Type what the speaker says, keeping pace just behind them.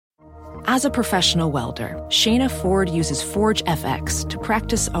As a professional welder, Shayna Ford uses Forge FX to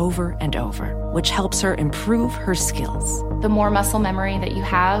practice over and over, which helps her improve her skills. The more muscle memory that you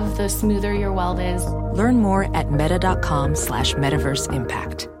have, the smoother your weld is. Learn more at meta.com/metaverse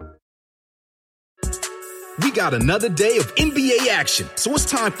impact. We got another day of NBA action, so it's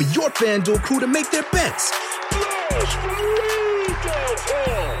time for your FanDuel crew to make their bets.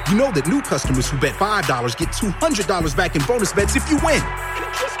 You know that new customers who bet $5 get $200 back in bonus bets if you win.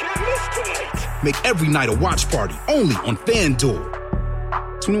 Make every night a watch party only on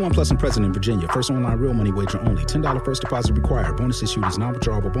FanDuel. 21 plus and present in Virginia. First online real money wager only. $10 first deposit required. Bonus issued is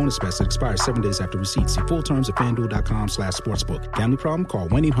non-withdrawable bonus bets that expires 7 days after receipt. See full terms at FanDuel.com/sportsbook. Gambling problem? Call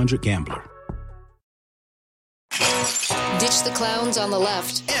 1-800-GAMBLER. Ditch the clowns on the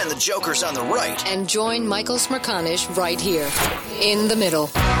left and the jokers on the right, and join Michael Smerconish right here in the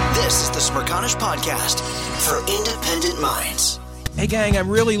middle. This is the Smerconish Podcast for independent minds. Hey, gang, I'm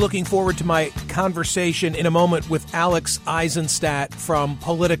really looking forward to my conversation in a moment with Alex Isenstadt from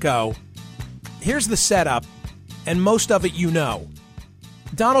Politico. Here's the setup, and most of it you know.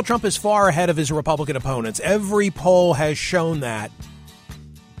 Donald Trump is far ahead of his Republican opponents. Every poll has shown that.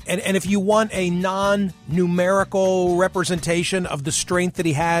 And if you want a non-numerical representation of the strength that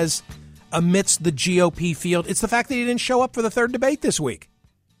he has amidst the GOP field, it's the fact that he didn't show up for the third debate this week.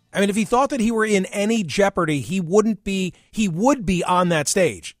 I mean, if he thought that he were in any jeopardy, he would be on that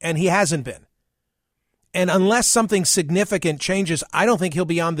stage, and he hasn't been. And unless something significant changes, I don't think he'll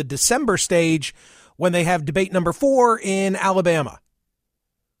be on the December stage when they have debate number 4 in Alabama.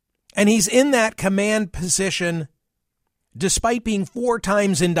 And he's in that command position despite being 4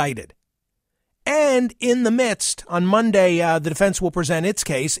 times indicted. And in the midst, on Monday, the defense will present its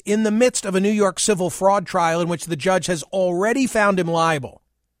case, in the midst of a New York civil fraud trial in which the judge has already found him liable.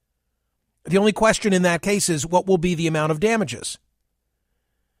 The only question in that case is what will be the amount of damages.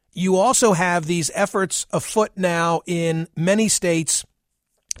 You also have these efforts afoot now in many states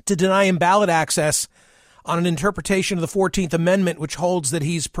to deny him ballot access on an interpretation of the 14th Amendment, which holds that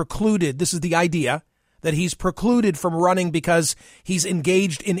he's precluded. This is the idea, that he's precluded from running because he's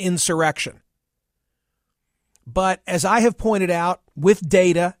engaged in insurrection. But as I have pointed out with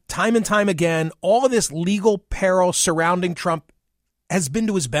data, time and time again, all of this legal peril surrounding Trump has been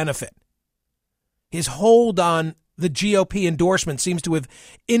to his benefit. His hold on the GOP endorsement seems to have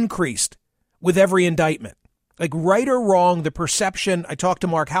increased with every indictment. Like, right or wrong, the perception, I talked to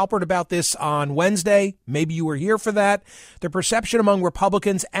Mark Halpert about this on Wednesday, maybe you were here for that, the perception among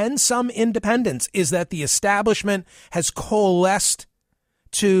Republicans and some independents is that the establishment has coalesced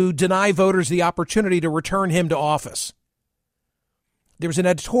to deny voters the opportunity to return him to office. There was an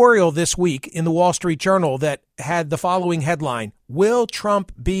editorial this week in the Wall Street Journal that had the following headline: Will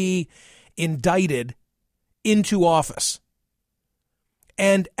Trump be indicted into office?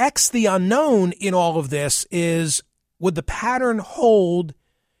 And the unknown in all of this is, would the pattern hold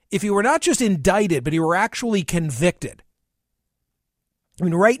if he were not just indicted, but he were actually convicted? I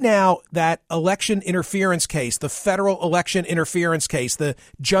mean, right now, that election interference case, the federal election interference case, the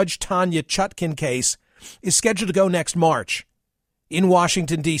Judge Tanya Chutkin case, is scheduled to go next March in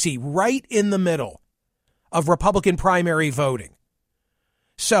Washington, D.C., right in the middle of Republican primary voting.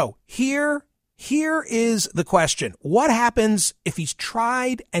 So here is the question. What happens if he's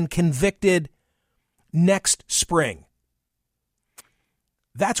tried and convicted next spring?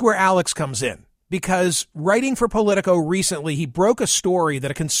 That's where Alex comes in, because writing for Politico recently, he broke a story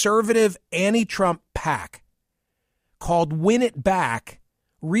that a conservative anti-Trump PAC called Win It Back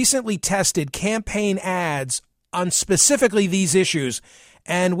recently tested campaign ads on specifically these issues,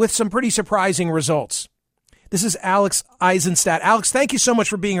 and with some pretty surprising results. This is Alex Isenstadt. Alex, thank you so much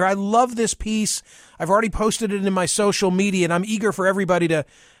for being here. I love this piece. I've already posted it in my social media, and I'm eager for everybody to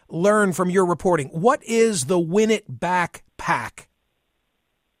learn from your reporting. What is the Win It Back PAC?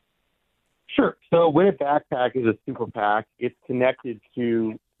 Sure. So Win It Back PAC is a super PAC. It's connected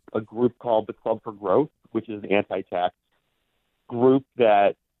to a group called the Club for Growth, which is an anti-tax group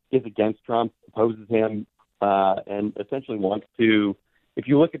that is against Trump, opposes him, and essentially wants to, if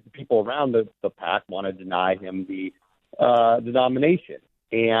you look at the people around the PAC, want to deny him the nomination.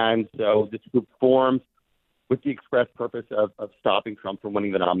 And so this group formed with the express purpose of stopping Trump from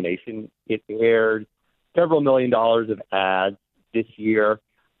winning the nomination. It aired several $1 million of ads this year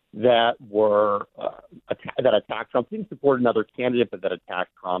that were that attacked Trump, didn't support another candidate, but that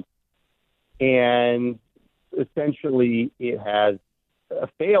attacked Trump. And essentially it has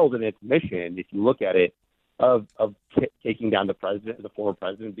failed in its mission, if you look at it, of taking down the president, the former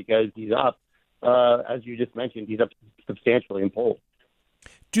president, because he's up, as you just mentioned, he's up substantially in polls.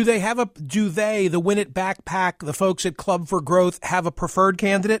 Do they, the Win It Back PAC, the folks at Club for Growth, have a preferred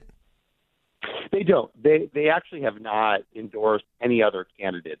candidate? They don't. They actually have not endorsed any other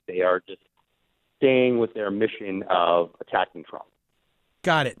candidate. They are just staying with their mission of attacking Trump.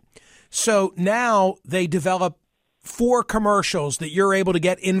 Got it. So now they develop 4 commercials that you're able to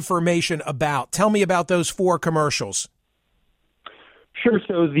get information about. Tell me about those 4 commercials. Sure.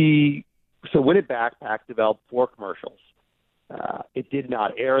 So Win It Backpack developed 4 commercials. It did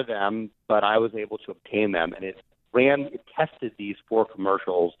not air them, but I was able to obtain them, and it tested these 4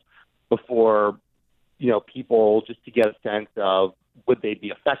 commercials before, people, just to get a sense of would they be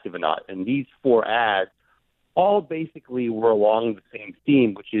effective or not. And these 4 ads all basically were along the same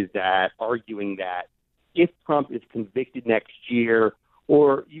theme, which is that arguing that if Trump is convicted next year,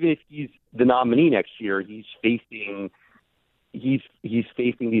 or even if he's the nominee next year, he's facing these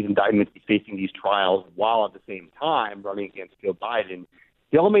indictments, he's facing these trials while at the same time running against Joe Biden.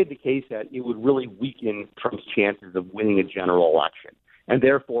 They all made the case that it would really weaken Trump's chances of winning a general election, and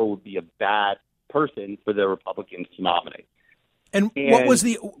therefore would be a bad person for the Republicans to nominate. And what was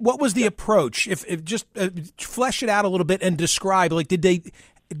the approach? If just flesh it out a little bit and describe,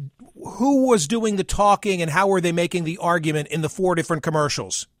 who was doing the talking and how were they making the argument in the 4 different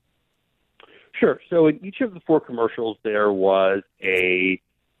commercials? Sure. So in each of the 4 commercials, there was a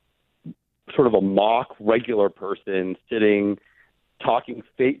sort of a mock regular person sitting, talking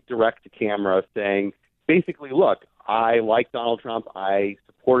direct to camera, saying, basically, look, I like Donald Trump. I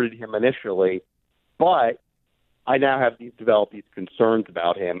supported him initially, but I now have developed these concerns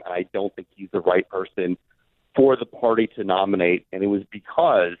about him, and I don't think he's the right person for the party to nominate. And it was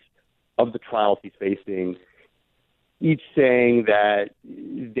because of the trials he's facing, each saying that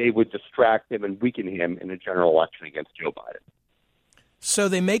they would distract him and weaken him in a general election against Joe Biden. So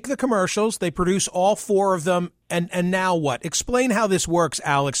they make the commercials, they produce all 4 of them, and now what? Explain how this works,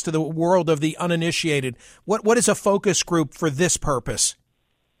 Alex, to the world of the uninitiated. What is a focus group for this purpose?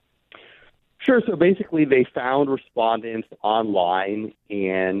 Sure. So basically, they found respondents online,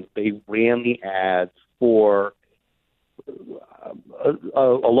 and they ran the ads for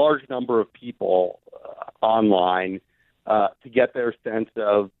a large number of people online to get their sense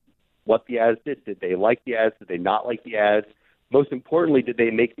of what the ads did. Did they like the ads? Did they not like the ads? Most importantly, did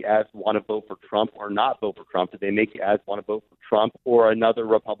they make the ads want to vote for Trump or not vote for Trump? Did they make the ads want to vote for Trump or another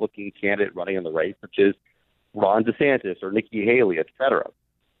Republican candidate running in the race, such as Ron DeSantis or Nikki Haley, et cetera?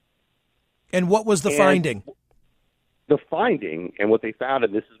 And what was the finding? The finding, and what they found,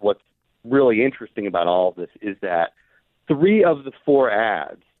 and this is what's really interesting about all of this, is that 3 of the 4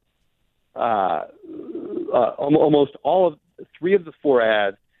 ads, almost all of 3 of the 4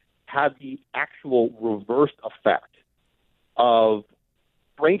 ads, had the actual reverse effect of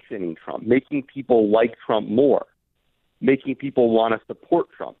strengthening Trump, making people like Trump more, making people want to support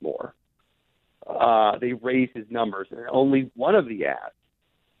Trump more. They raised his numbers, and only one of the ads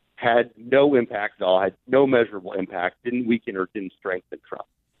had no impact at all, had no measurable impact, didn't weaken or didn't strengthen Trump.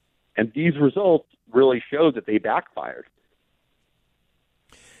 And these results really showed that they backfired.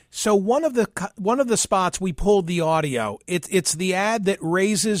 So one of the spots we pulled the audio. It's the ad that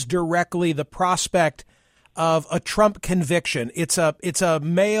raises directly the prospect of a Trump conviction. It's a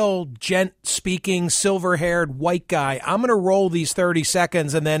male gent speaking, silver-haired white guy. I'm going to roll these 30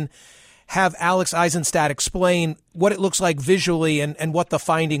 seconds and then have Alex Isenstadt explain what it looks like visually and what the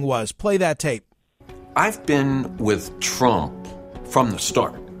finding was. Play that tape. I've been with Trump from the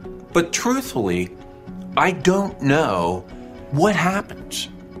start, but truthfully, I don't know what happens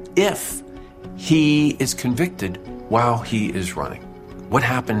if he is convicted while he is running. What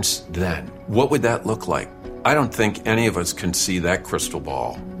happens then? What would that look like? I don't think any of us can see that crystal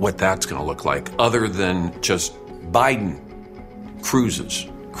ball, what that's going to look like, other than just Biden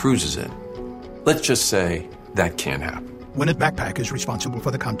cruises in. Let's just say that can't happen. Win It Backpack is responsible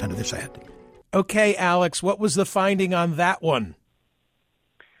for the content of this ad. Okay, Alex, what was the finding on that one?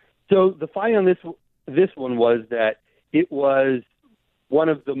 So the finding on this one was that it was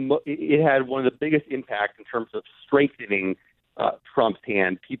it had one of the biggest impacts in terms of strengthening Trump's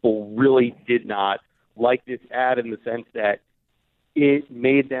hand. People really did not like this ad in the sense that it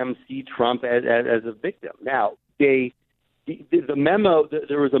made them see Trump as a victim. Now, the memo,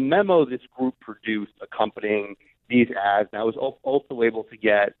 there was a memo this group produced accompanying these ads, and I was also able to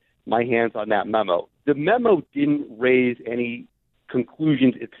get my hands on that memo. The memo didn't raise any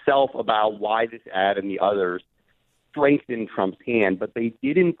conclusions itself about why this ad and the others strengthened Trump's hand, but they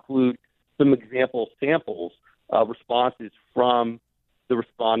did include some samples responses from the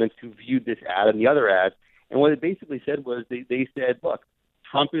respondents who viewed this ad and the other ads. And what it basically said was they said, look,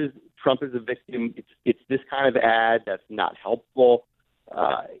 Trump is a victim. It's this kind of ad that's not helpful.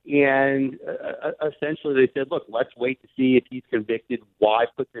 And essentially they said, look, let's wait to see if he's convicted. Why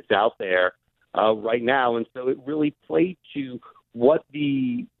put this out there right now. And so it really played to what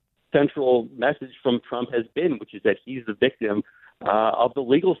the central message from Trump has been, which is that he's the victim of the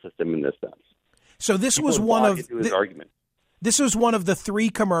legal system in this sense. So this People was one of his argument. This was one of the three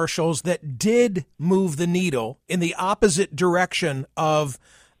commercials that did move the needle in the opposite direction of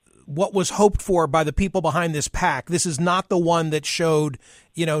what was hoped for by the people behind this PAC. This is not the one that showed,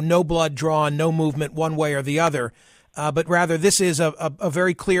 no blood drawn, no movement one way or the other. But rather, this is a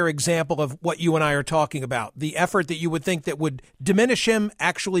very clear example of what you and I are talking about. The effort that you would think that would diminish him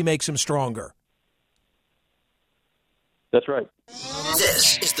actually makes him stronger. That's right.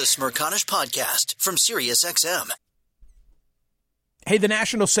 This is the Smirconish Podcast from SiriusXM. Hey, the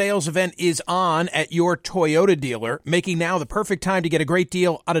national sales event is on at your Toyota dealer, making now the perfect time to get a great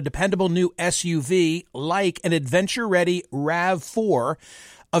deal on a dependable new SUV like an adventure-ready RAV4.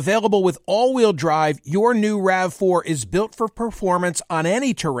 Available with all-wheel drive, your new RAV4 is built for performance on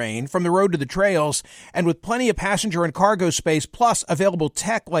any terrain, from the road to the trails, and with plenty of passenger and cargo space, plus available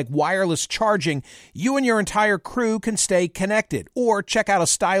tech like wireless charging, you and your entire crew can stay connected. Or check out a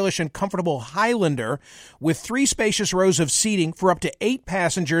stylish and comfortable Highlander with 3 spacious rows of seating for up to 8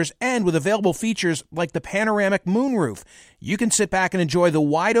 passengers and with available features like the panoramic moonroof. You can sit back and enjoy the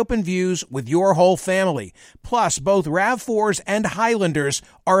wide-open views with your whole family. Plus, both RAV4s and Highlanders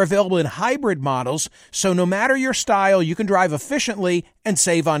are available in hybrid models, so no matter your style, you can drive efficiently and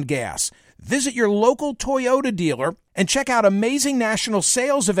save on gas. Visit your local Toyota dealer and check out amazing national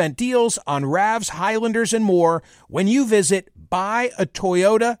sales event deals on RAVs, Highlanders, and more when you visit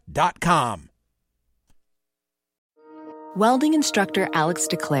buyatoyota.com. Welding instructor Alex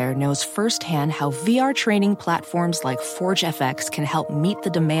DeClaire knows firsthand how VR training platforms like ForgeFX can help meet the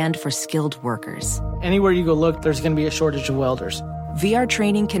demand for skilled workers. Anywhere you go look, there's going to be a shortage of welders. VR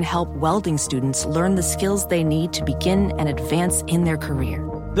training can help welding students learn the skills they need to begin and advance in their career.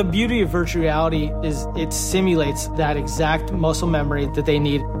 The beauty of virtual reality is it simulates that exact muscle memory that they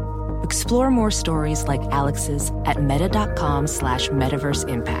need. Explore more stories like Alex's at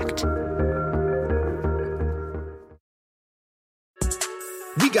meta.com/metaverseimpact.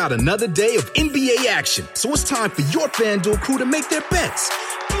 We got another day of NBA action, so it's time for your FanDuel crew to make their bets.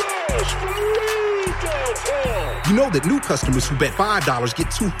 You know that new customers who bet $5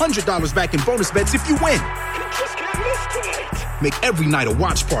 get $200 back in bonus bets if you win. Make every night a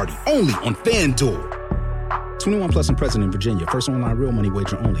watch party only on FanDuel. 21 plus and present in Virginia. First online real money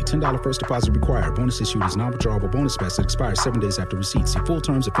wager only. $10 first deposit required. Bonus issued is non-withdrawable bonus bets that expires 7 days after receipt. See full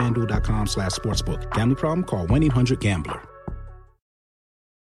terms at FanDuel.com/sportsbook. Gambling problem? Call 1-800-GAMBLER.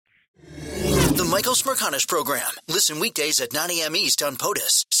 The Michael Smirconish Program. Listen weekdays at 9 a.m. East on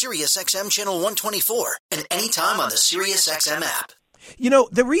POTUS, SiriusXM Channel 124, and anytime on the SiriusXM app.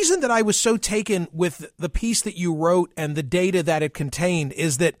 The reason that I was so taken with the piece that you wrote and the data that it contained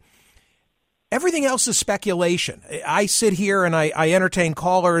is that everything else is speculation. I sit here and I entertain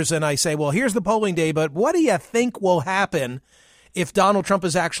callers and I say, well, here's the polling day, but what do you think will happen if Donald Trump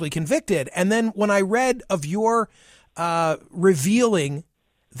is actually convicted? And then when I read of your revealing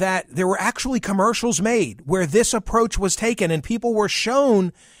that there were actually commercials made where this approach was taken and people were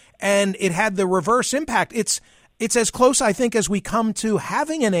shown and it had the reverse impact. It's as close, I think, as we come to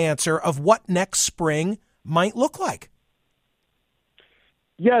having an answer of what next spring might look like.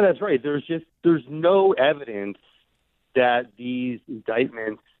 Yeah, that's right. There's no evidence that these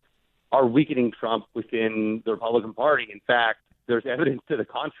indictments are weakening Trump within the Republican Party. In fact, there's evidence to the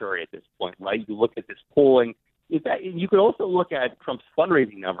contrary at this point, right? You look at this polling. In fact, you could also look at Trump's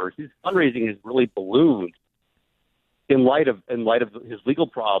fundraising numbers. His fundraising has really ballooned in light of his legal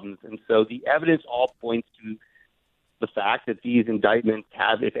problems, and so the evidence all points to the fact that these indictments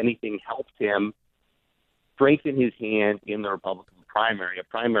have, if anything, helped him strengthen his hand in the Republican primary, a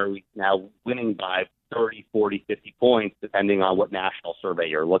primary now winning by 30, 40, 50 points, depending on what national survey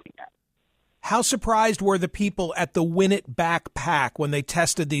you're looking at. How surprised were the people at the Win It Back PAC when they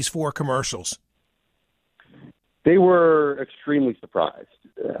tested these 4 commercials? They were extremely surprised.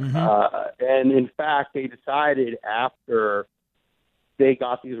 Mm-hmm. And in fact, they decided after they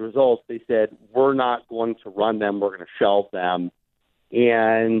got these results, they said, we're not going to run them. We're going to shelve them.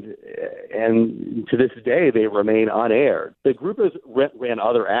 And to this day, they remain unaired. The group has ran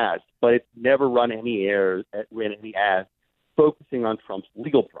other ads, but it's never run any ads focusing on Trump's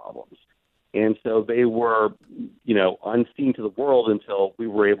legal problems. And so they were, unseen to the world until we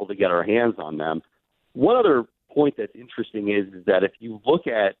were able to get our hands on them. One other point that's interesting is that if you look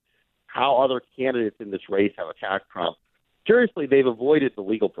at how other candidates in this race have attacked Trump, curiously, they've avoided the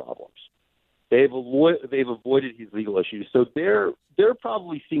legal problems. They've avoided his legal issues. So they're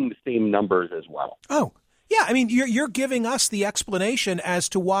probably seeing the same numbers as well. Oh, Yeah, I mean, you're giving us the explanation as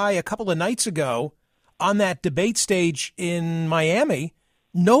to why a couple of nights ago on that debate stage in Miami,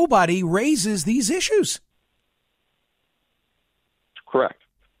 nobody raises these issues. Correct.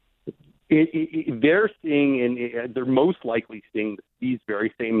 They're seeing, and they're most likely seeing these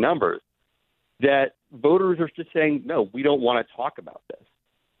very same numbers, that voters are just saying, no, we don't want to talk about this.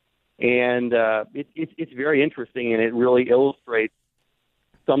 And it's very interesting, and it really illustrates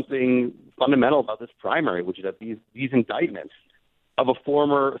something fundamental about this primary, which is that these indictments of a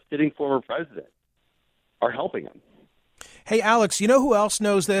sitting former president are helping him. Hey, Alex, you know who else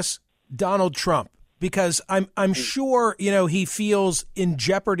knows this? Donald Trump, because I'm sure, he feels in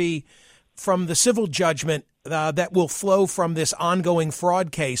jeopardy from the civil judgment that will flow from this ongoing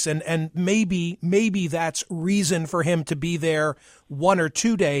fraud case. And maybe that's reason for him to be there 1 or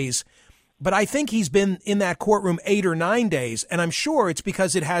 2 days. But I think he's been in that courtroom 8 or 9 days. And I'm sure it's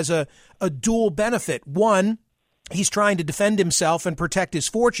because it has a dual benefit. One, he's trying to defend himself and protect his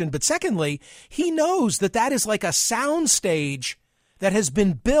fortune. But secondly, he knows that is like a sound stage that has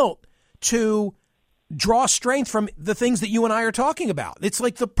been built to draw strength from the things that you and I are talking about. It's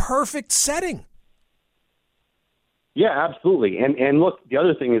like the perfect setting. Yeah, absolutely. And look, the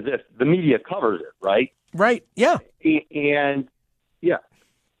other thing is this, the media covers it, right? Right. Yeah. And yeah.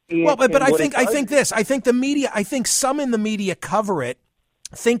 Well, but I think the media, I think some in the media cover it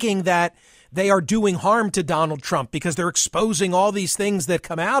thinking that they are doing harm to Donald Trump because they're exposing all these things that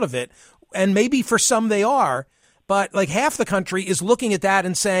come out of it. And maybe for some they are, but like half the country is looking at that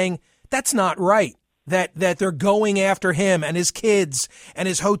and saying, that's not right. That they're going after him and his kids and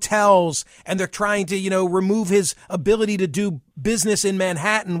his hotels, and they're trying to, remove his ability to do business in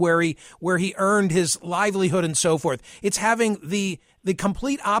Manhattan where he earned his livelihood and so forth. It's having the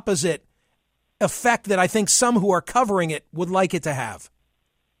complete opposite effect that I think some who are covering it would like it to have.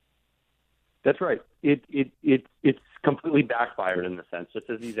 That's right. It's completely backfired in the sense, just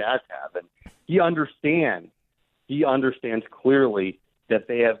as these ads have. And he understands clearly that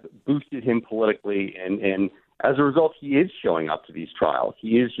they have boosted him politically, and as a result, he is showing up to these trials.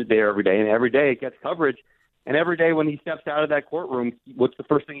 He is there every day, and every day it gets coverage. And every day when he steps out of that courtroom, what's the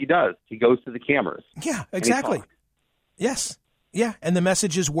first thing he does? He goes to the cameras. Yeah, exactly. Yes. Yeah, and the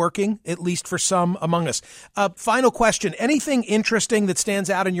message is working, at least for some among us. Final question. Anything interesting that stands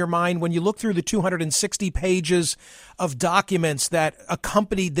out in your mind when you look through the 260 pages of documents that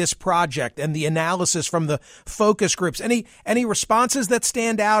accompanied this project and the analysis from the focus groups? Any responses that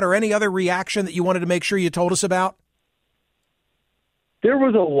stand out or any other reaction that you wanted to make sure you told us about? There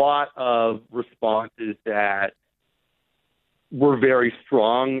was a lot of responses that were very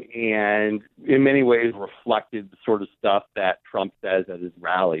strong and in many ways reflected the sort of stuff that Trump says at his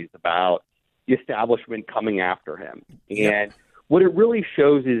rallies about the establishment coming after him. And what it really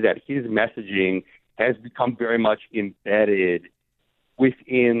shows is that his messaging has become very much embedded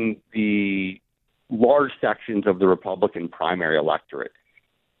within the large sections of the Republican primary electorate.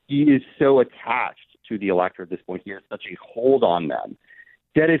 He is so attached to the electorate at this point. He has such a hold on them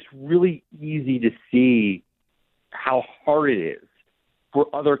that it's really easy to see how hard it is for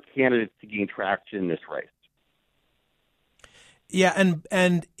other candidates to gain traction in this race. Yeah,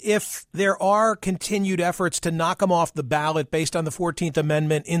 and if there are continued efforts to knock him off the ballot based on the 14th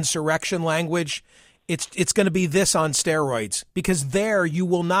Amendment insurrection language, it's going to be this on steroids, because there you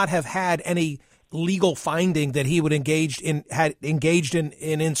will not have had any legal finding that he would engaged in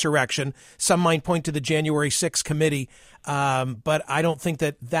insurrection. Some might point to the January 6th committee, but I don't think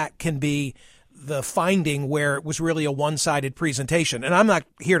that can be the finding where it was really a one-sided presentation. And I'm not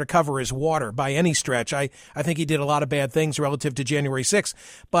here to cover his water by any stretch. I think he did a lot of bad things relative to January 6th.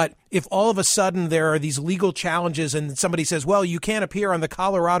 But if all of a sudden there are these legal challenges and somebody says, well, you can't appear on the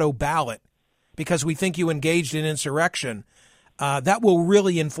Colorado ballot because we think you engaged in insurrection, that will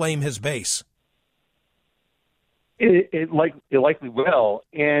really inflame his base. It likely will.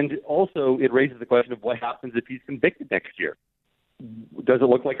 And also it raises the question of what happens if he's convicted next year. Does it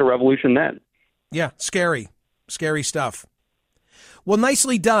look like a revolution then? Yeah, scary stuff. Well,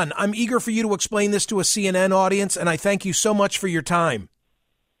 nicely done. I'm eager for you to explain this to a CNN audience, and I thank you so much for your time.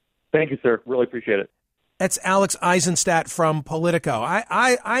 Thank you, sir. Really appreciate it. That's Alex Isenstadt from Politico.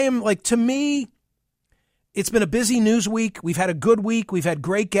 I am to me, it's been a busy news week. We've had a good week. We've had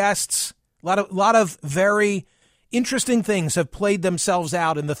great guests. A lot of very interesting things have played themselves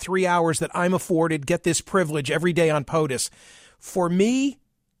out in the 3 hours that I'm afforded, get this privilege every day on POTUS. For me,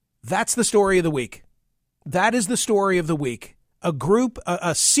 that's the story of the week. That is the story of the week.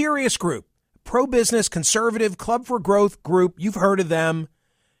 A serious group, pro-business, conservative, Club for Growth group. You've heard of them.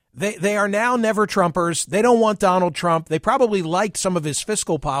 They are now never Trumpers. They don't want Donald Trump. They probably liked some of his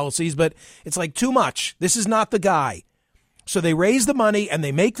fiscal policies, but it's like too much. This is not the guy. So they raise the money and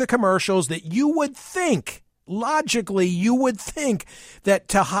they make the commercials that you would think, logically, you would think that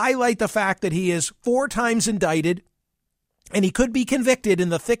to highlight the fact that he is 4 times indicted and he could be convicted in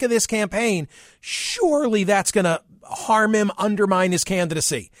the thick of this campaign, surely that's going to harm him, undermine his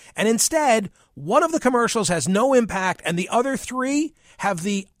candidacy. And instead, one of the commercials has no impact and the other 3 have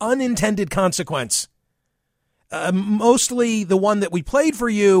the unintended consequence. Mostly the one that we played for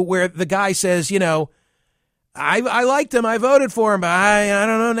you where the guy says, you know, I liked him. I voted for him, but I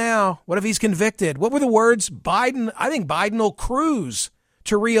don't know now. What if he's convicted? What were the words? I think Biden will cruise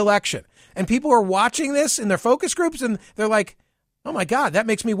to re-election. And people are watching this in their focus groups and they're like, oh my God, that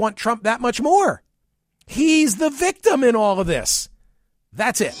makes me want Trump that much more. He's the victim in all of this.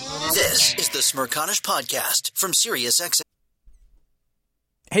 That's it. This is the Smirconish Podcast from SiriusXM.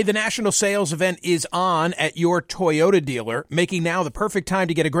 Hey, the national sales event is on at your Toyota dealer, making now the perfect time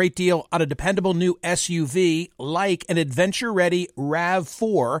to get a great deal on a dependable new SUV like an adventure-ready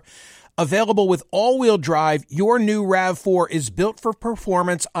RAV4. Available with all-wheel drive, your new RAV4 is built for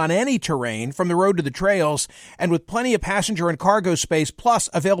performance on any terrain, from the road to the trails, and with plenty of passenger and cargo space, plus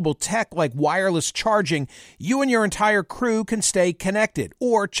available tech like wireless charging, you and your entire crew can stay connected.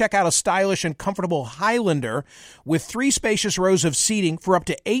 Or check out a stylish and comfortable Highlander with 3 spacious rows of seating for up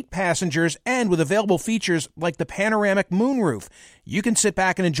to 8 passengers and with available features like the panoramic moonroof. You can sit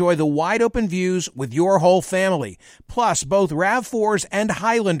back and enjoy the wide-open views with your whole family. Plus, both RAV4s and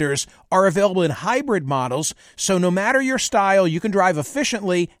Highlanders are available in hybrid models, so no matter your style, you can drive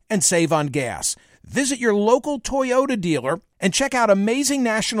efficiently and save on gas. Visit your local Toyota dealer and check out amazing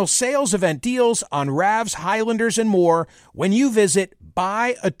national sales event deals on RAVs, Highlanders, and more when you visit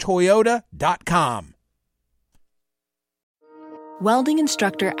buyatoyota.com. Welding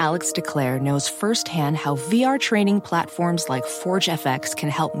instructor Alex Declare knows firsthand how VR training platforms like ForgeFX can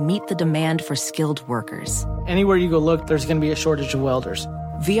help meet the demand for skilled workers. Anywhere you go look, there's going to be a shortage of welders.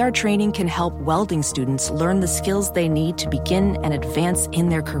 VR training can help welding students learn the skills they need to begin and advance in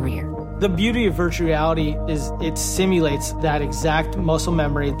their career. The beauty of virtual reality is it simulates that exact muscle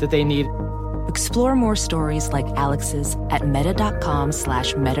memory that they need. Explore more stories like Alex's at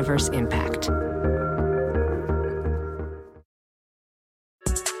meta.com/metaverseimpact.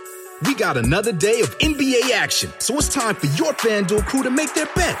 We got another day of NBA action, so it's time for your FanDuel crew to make their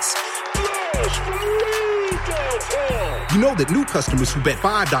bets. You know that new customers who bet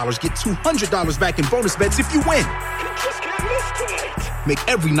 $5 get $200 back in bonus bets if you win. Make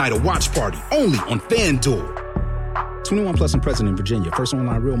every night a watch party only on FanDuel. 21 plus and present in Virginia. First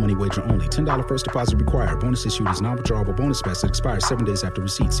online real money wager only. $10 first deposit required. Bonus issued is non-withdrawable bonus bets that expires 7 days after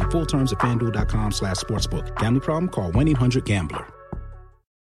receipt. See full terms at FanDuel.com/sportsbook. Gambling problem? Call 1-800-GAMBLER.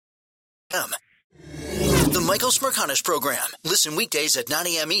 The Michael Smirconish Program. Listen weekdays at 9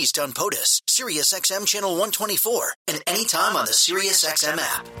 a.m. East on POTUS, SiriusXM Channel 124, and anytime on the SiriusXM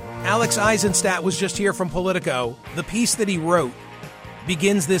app. Alex Isenstadt was just here from Politico. The piece that he wrote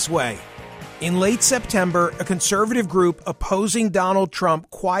begins this way. In late September, a conservative group opposing Donald Trump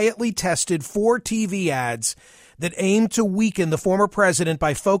quietly tested 4 TV ads that aimed to weaken the former president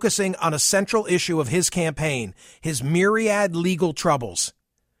by focusing on a central issue of his campaign, his myriad legal troubles.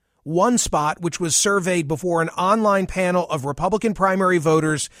 One spot, which was surveyed before an online panel of Republican primary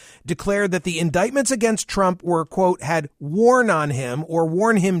voters, declared that the indictments against Trump were, quote, had worn on him or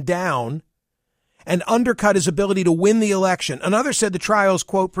worn him down and undercut his ability to win the election. Another said the trials,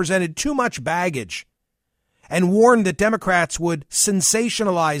 quote, presented too much baggage and warned that Democrats would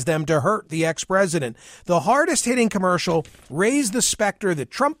sensationalize them to hurt the ex-president. The hardest-hitting commercial raised the specter that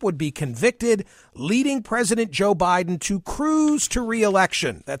Trump would be convicted, leading President Joe Biden to cruise to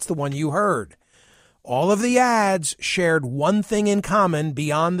re-election. That's the one you heard. All of the ads shared one thing in common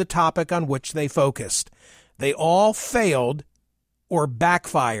beyond the topic on which they focused. They all failed or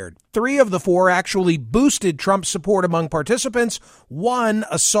backfired. 3 of the 4 actually boosted Trump's support among participants. One,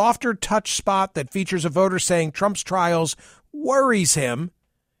 a softer touch spot that features a voter saying Trump's trials worries him,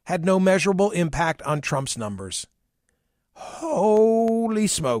 had no measurable impact on Trump's numbers. Holy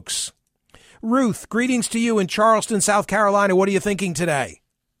smokes. Ruth, greetings to you in Charleston, South Carolina. What are you thinking today?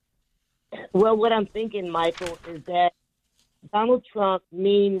 Well, what I'm thinking, Michael, is that Donald Trump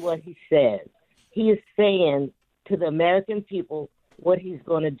means what he says. He is saying to the American people what he's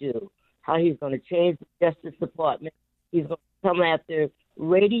going to do, how he's going to change the Justice Department. He's going to come after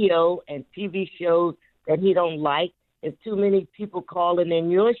radio and TV shows that he don't like. If too many people calling in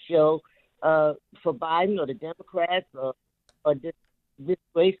your show for Biden or the Democrats or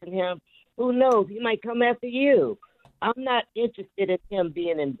disgracing him, who knows? He might come after you. I'm not interested in him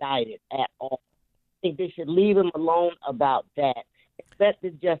being indicted at all. I think they should leave him alone about that. Let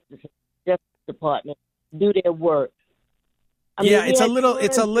the Justice Department do their work.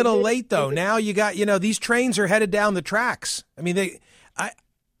 It's a little late though. Now you got, these trains are headed down the tracks. I mean,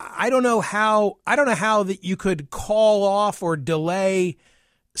 I don't know how that you could call off or delay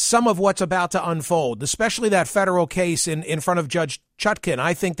some of what's about to unfold, especially that federal case in front of Judge Chutkan.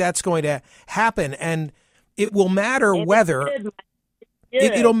 I think that's going to happen, and it will matter whether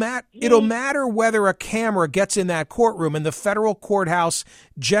it'll matter whether a camera gets in that courtroom. And the federal courthouse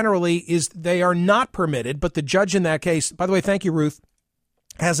generally they are not permitted. But the judge in that case, by the way, thank you, Ruth,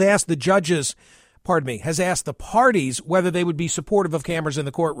 has asked the parties whether they would be supportive of cameras in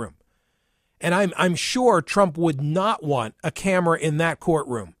the courtroom. And I'm sure Trump would not want a camera in that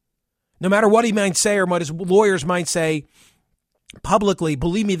courtroom. No matter what he might say or what his lawyers might say publicly,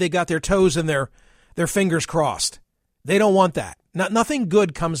 believe me, they got their toes and their fingers crossed. They don't want that. Nothing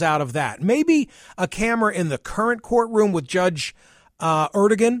good comes out of that. Maybe a camera in the current courtroom with Judge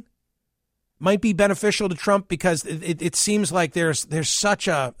Erdogan might be beneficial to Trump because it seems like there's such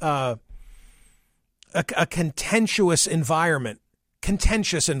a contentious environment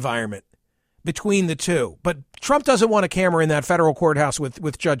between the two. But Trump doesn't want a camera in that federal courthouse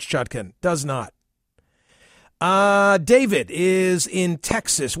with Judge Chutkan. Does not. David is in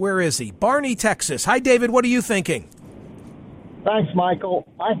Texas. Where is he? Barney, Texas. Hi, David. What are you thinking? Thanks,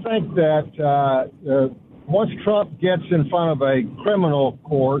 Michael. I think that once Trump gets in front of a criminal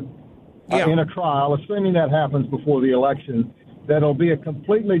court in a trial, assuming that happens before the election, that'll be a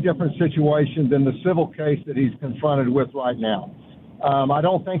completely different situation than the civil case that he's confronted with right now. I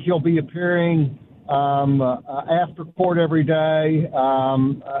don't think he'll be appearing after court every day.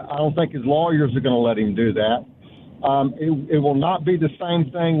 I don't think his lawyers are going to let him do that. It will not be the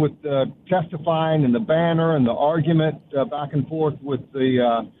same thing with testifying and the banner and the argument back and forth with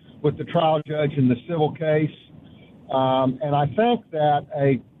the trial judge in the civil case. And I think that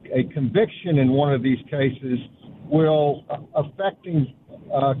a conviction in one of these cases will affect him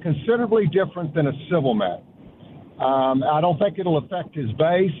considerably different than a civil matter. I don't think it'll affect his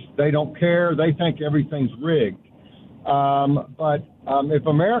base. They don't care. They think everything's rigged. But if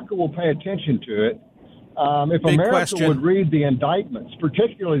America will pay attention to it, if Big America question. would read the indictments,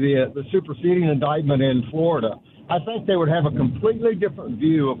 particularly the superseding indictment in Florida, I think they would have a completely different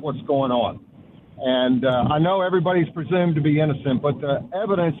view of what's going on. And I know everybody's presumed to be innocent, but the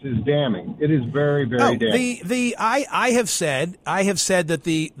evidence is damning. It is very, very damning. I have said that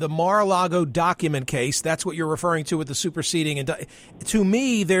the Mar-a-Lago document case, that's what you're referring to with the superseding, and to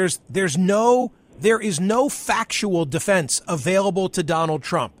me, there is no factual defense available to Donald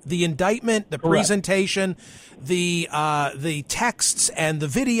Trump. The indictment, the presentation, the texts, and the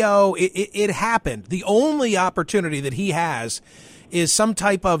video, it happened. The only opportunity that he has is some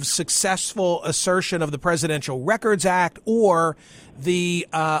type of successful assertion of the Presidential Records Act or the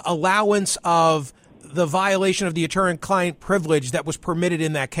allowance of the violation of the attorney-client privilege that was permitted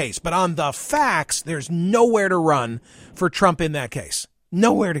in that case. But on the facts, there's nowhere to run for Trump in that case.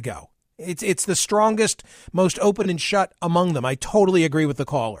 Nowhere to go. It's the strongest, most open and shut among them. I totally agree with the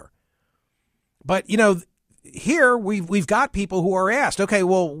caller. But, here we've got people who are asked, okay,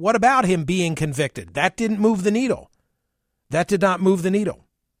 well, what about him being convicted? That didn't move the needle. That did not move the needle.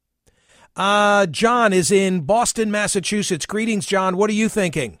 John is in Boston, Massachusetts. Greetings, John. What are you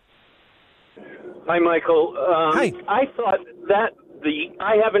thinking? Hi, Michael. Hi. I thought that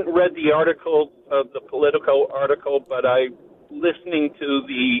I haven't read the article, the Politico article, but listening to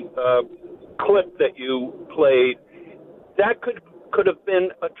the clip that you played, that could have been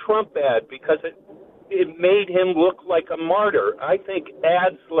a Trump ad because it made him look like a martyr. I think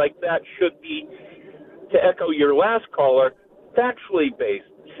ads like that should be, to echo your last caller, factually based.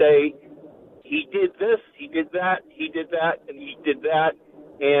 Say, he did this, he did that, he did that, and he did that,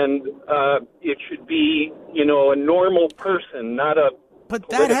 and it should be, a normal person, not a. But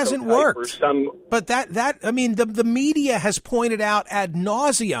that hasn't worked. But the media has pointed out ad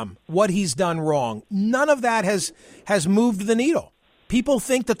nauseum what he's done wrong. None of that has moved the needle. People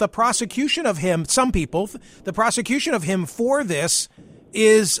think that the prosecution of him, some people, the prosecution of him for this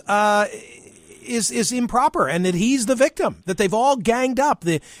is improper, and that he's the victim, that they've all ganged up,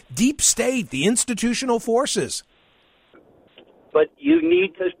 the deep state, the institutional forces. But you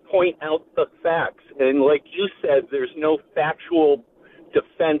need to point out the facts. And like you said, there's no factual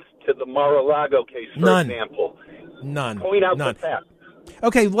defense to the Mar-a-Lago case, for example. None. Point out the facts.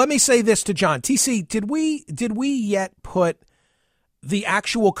 Okay, let me say this to John. TC, did we yet put the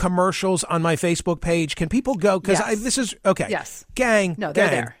actual commercials on my Facebook page? Can people go? Because this is okay. Yes. Gang. No, they're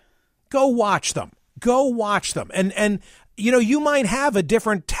there. Go watch them. Go watch them. And you know, you might have a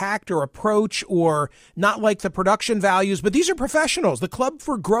different tact or approach or not like the production values, but these are professionals. The Club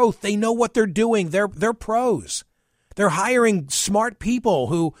for Growth, they know what they're doing. They're pros. They're hiring smart people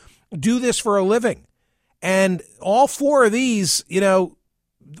who do this for a living. And all four of these, you know,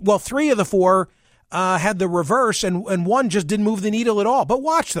 well, three of the four had the reverse, and one just didn't move the needle at all. But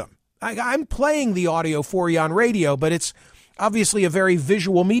watch them. I'm playing the audio for you on radio, but it's obviously a very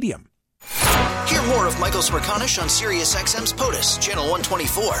visual medium. Hear more of Michael Smerconish on SiriusXM's POTUS, Channel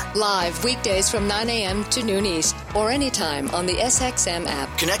 124. Live weekdays from 9 a.m. to noon East, or anytime on the SXM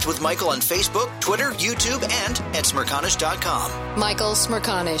app. Connect with Michael on Facebook, Twitter, YouTube, and at Smerconish.com. Michael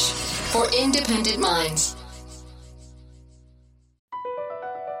Smerconish, for independent minds.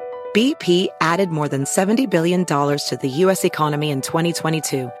 BP added more than $70 billion to the U.S. economy in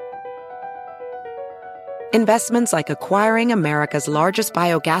 2022. Investments like acquiring America's largest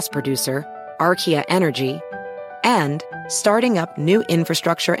biogas producer, Archaea Energy, and starting up new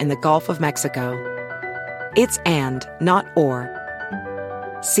infrastructure in the Gulf of Mexico. It's and, not or.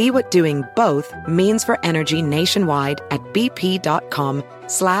 See what doing both means for energy nationwide at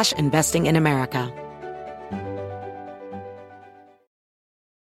bp.com/investing in America.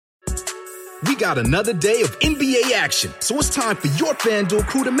 We got another day of NBA action, so it's time for your FanDuel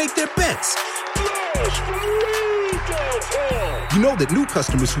crew to make their bets. You know that new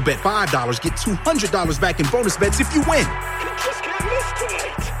customers who bet $5 get $200 back in bonus bets if you win.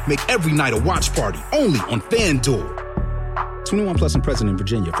 Make every night a watch party only on FanDuel. 21 plus and present in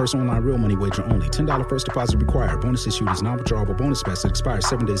Virginia. First online real money wager only. $10 first deposit required. Bonus issued is non-withdrawable bonus bets that expires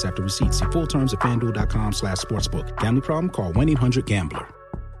 7 days after receipt. See full terms at FanDuel.com/sportsbook. Gambling problem? Call 1-800-GAMBLER.